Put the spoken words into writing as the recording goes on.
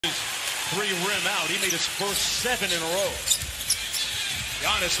three rim out. He made his first 7 in a row.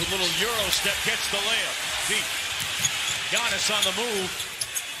 Giannis with a little Euro step gets the layup. Deep. Giannis on the move.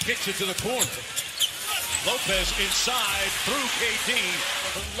 Kicks it to the corner. Lopez inside through KD.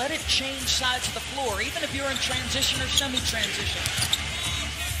 Let it change sides of the floor, even if you're in transition or semi-transition.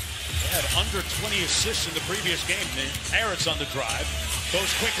 They had under 20 assists in the previous game. Harris on the drive.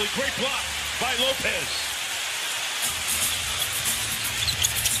 Goes quickly. Great block by Lopez.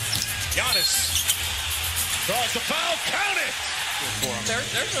 Giannis draws the foul. Count it!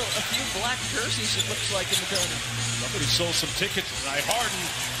 There's a few black jerseys, it looks like, in the building. Somebody sold some tickets tonight. Harden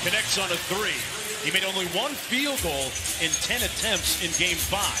connects on a 3. He made only 1 field goal in 10 attempts in Game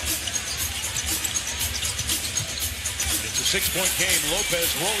 5. It's a 6-point game. Lopez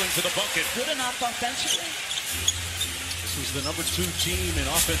rolling to the bucket. Good enough offensively. This was the number 2 team in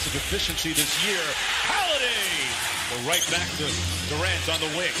offensive efficiency this year. Holiday! We're right back to Durant on the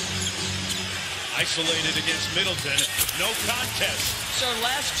wing. Isolated against Middleton. No contest. So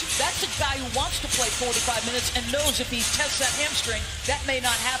that's a guy who wants to play 45 minutes and knows if he tests that hamstring, that may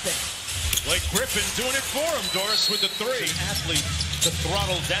not happen. Blake Griffin doing it for him. Doris with the 3. An athlete to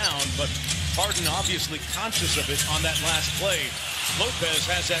throttle down, but Harden obviously conscious of it on that last play. Lopez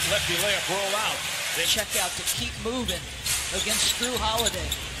has that lefty layup roll out. They check out to keep moving against Drew Holiday.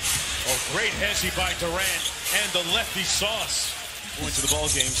 Oh, great hezzy by Durant and the lefty sauce. Going to the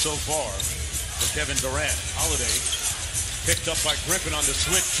ball game so far for Kevin Durant. Holiday picked up by Griffin on the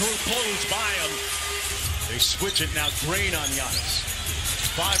switch. Drew blows by him. They switch it now. Green on Giannis.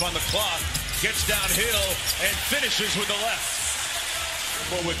 5 on the clock, gets downhill, and finishes with the left.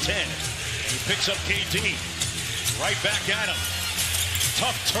 With 10. He picks up KD. Right back at him.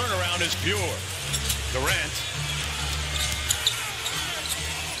 Tough turnaround is pure. Durant.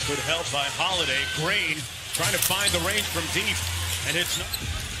 Good help by Holiday. Green trying to find the range from deep. And it's not.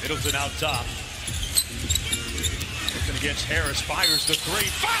 Middleton out top. Looking against Harris. Fires the 3.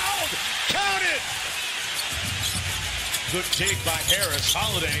 Fouled! Count it! Good take by Harris.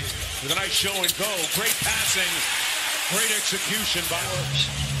 Holiday with a nice show and go. Great passing. Great execution by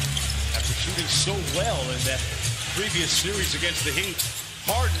Harris. After shooting so well in that previous series against the Heat,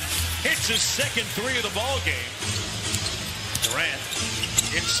 Harden hits his second 3 of the ball game. Durant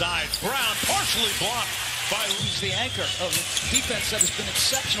inside. Brown partially blocked by... He's the anchor of defense that has been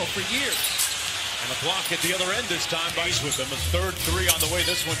exceptional for years. And a block at the other end this time by with him. A third 3 on the way.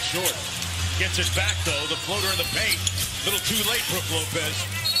 This one's short. Gets it back, though. The floater in the paint. Little too late, Brook Lopez.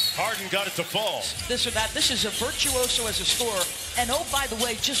 Harden got it to fall. This or that. This is a virtuoso as a scorer. And oh, by the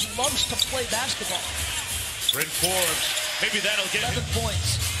way, just loves to play basketball. Bryn Forbes. Maybe that'll get 11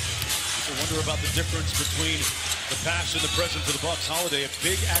 points. People wonder about the difference between the past and the present for the Bucks. Holiday, a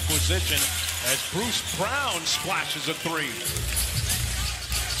big acquisition as Bruce Brown splashes a 3.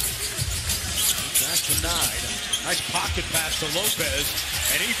 Back to 9. Nice pocket pass to Lopez,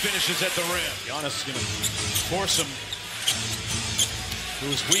 and he finishes at the rim. Giannis is going to force him to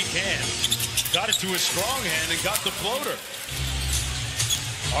his weak hand. Got it to his strong hand and got the floater.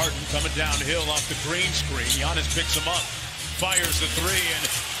 Harden coming downhill off the green screen. Giannis picks him up, fires the 3, and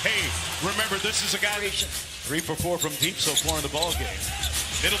hey, remember this is a guy 3 for 4 from deep so far in the ball game.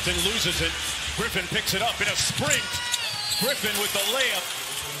 Middleton loses it. Griffin picks it up in a sprint. Griffin with the layup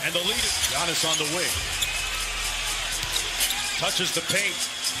and the lead. Giannis on the wing. Touches the paint.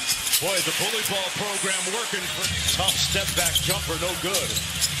 Boy, the bully ball program working. Tough step back jumper, no good.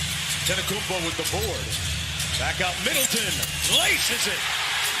 Antetokounmpo with the board. Back out Middleton. Laces it.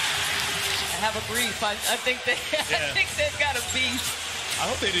 I have a brief. I think they've got a beef. I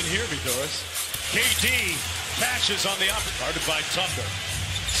hope they didn't hear me, Doris. KD passes on the opposite. Guarded by Tucker.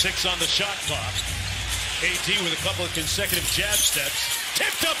 6 on the shot clock. KD with a couple of consecutive jab steps.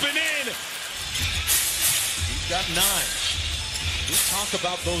 Tipped up and in. He's got 9. We talk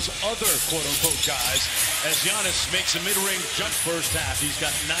about those other quote-unquote guys as Giannis makes a mid-range jump first half. He's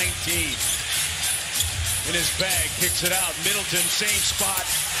got 19 in his bag. Kicks it out. Middleton, same spot,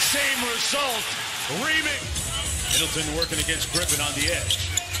 same result. Remix. Middleton working against Griffin on the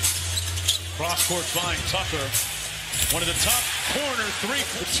edge. Cross-court find. Tucker, one of the top corner 3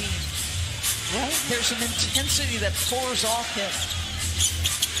 the team. Right? There's an intensity that pours off him.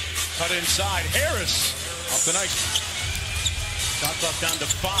 Cut inside. Harris off the nice. Shot clock down to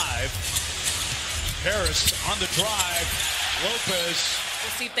 5. Harris on the drive. Lopez.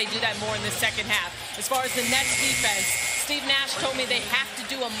 We'll see if they do that more in the second half. As far as the Nets defense, Steve Nash told me they have to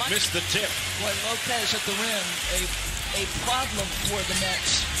do a much... Missed the tip. Boy, Lopez at the rim, a problem for the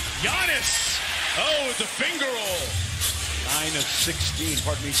Nets. Giannis. Oh, with the finger roll. 9 of 16.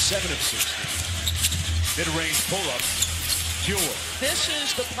 Pardon me, 7 of 16. Mid-range pull-up. secure. This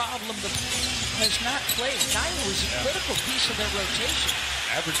is the problem that has not played. Guy who was a critical piece of their rotation.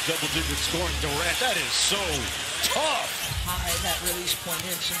 Average double-digit scoring. Durant, that is so tough. High that release point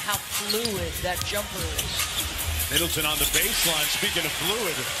is and how fluid that jumper is. Middleton on the baseline. Speaking of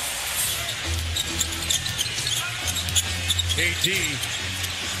fluid. KD,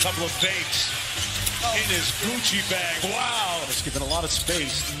 couple of fakes in his Gucci bag. Wow. It's given a lot of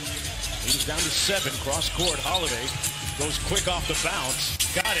space. He's down to 7. Cross court. Holiday goes quick off the bounce.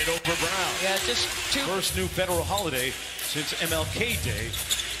 Got it over Brown. Yeah, just two. First new federal holiday since MLK Day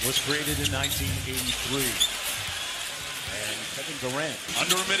was created in 1983. And Kevin Durant.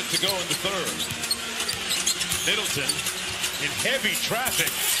 Under a minute to go in the third. Middleton in heavy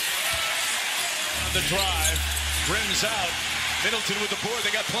traffic on the drive. Rims out. Middleton with the board. They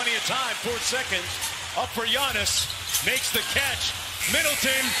got plenty of time. 4 seconds. Up for Giannis. Makes the catch.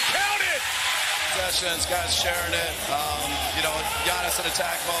 Middleton. Count it! Possessions, guys sharing it. Giannis in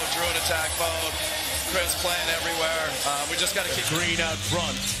attack mode. Drew in attack mode. Chris playing everywhere. We just got to keep Green out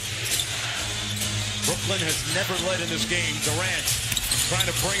front. Brooklyn has never led in this game. Durant trying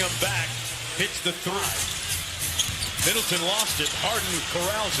to bring him back. Hits the 3. Middleton lost it. Harden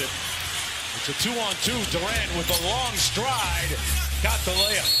corrals it. It's a 2-on-2. Durant with a long stride. Got the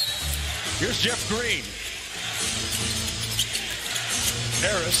layup. Here's Jeff Green.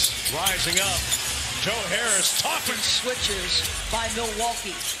 Harris rising up. Joe Harris topping. Switches by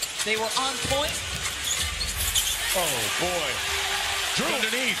Milwaukee. They were on point. Oh, boy. Drew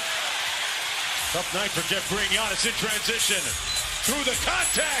underneath. Tough night for Jeff Green. Giannis in transition. Through the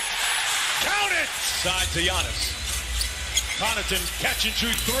contact. Count it! Side to Giannis. Connaughton catch and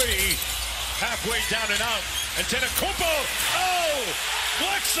shoot 3. Halfway down and out. And Antetokounmpo. Oh!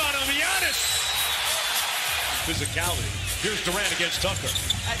 Flex on him, Giannis. Physicality. Here's Durant against Tucker.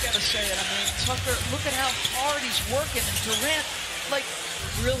 I gotta say it. I mean, Tucker, look at how hard he's working. And Durant, like,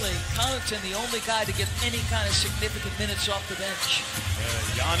 really, Connaughton, the only guy to get any kind of significant minutes off the bench.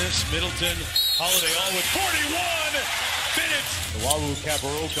 Giannis, Middleton, Holiday all with 41 minutes. Wahoo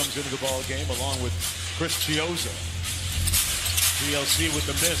Cabarro comes into the ball game along with Chris Chiozza. TLC with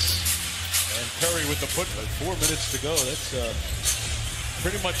the miss. And Curry with the put. 4 minutes to go. That's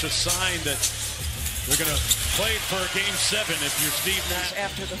pretty much a sign that they're going to play for Game 7 if you're Steve Nash.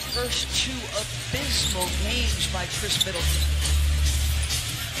 After the first 2 abysmal games by Chris Middleton.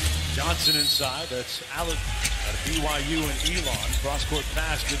 Johnson inside. That's Allen out of BYU and Elon. Cross-court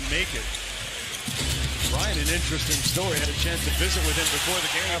pass didn't make it. Brian, an interesting story. Had a chance to visit with him before the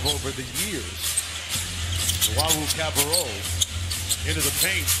game over the years. Wahoo Cabarro into the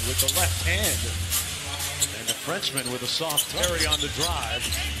paint with the left hand. And the Frenchman with a soft carry on the drive.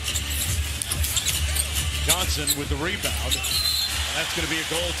 Johnson with the rebound. And that's going to be a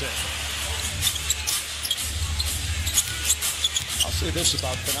goaltend. I'll say this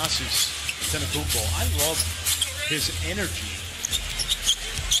about Thanasis Antetokounmpo. I love his energy.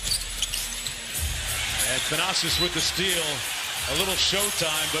 And Thanasis with the steal. A little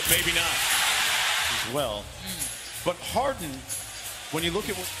showtime, but maybe not as well. But Harden, when you look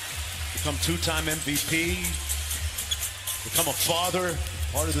at what become 2-time MVP, become a father,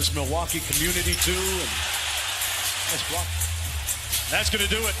 part of this Milwaukee community too, and nice block. That's going to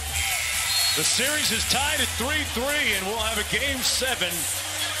do it. The series is tied at 3-3, and we'll have a Game 7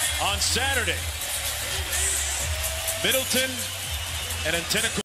 on Saturday. Middleton and Antetokounmpo.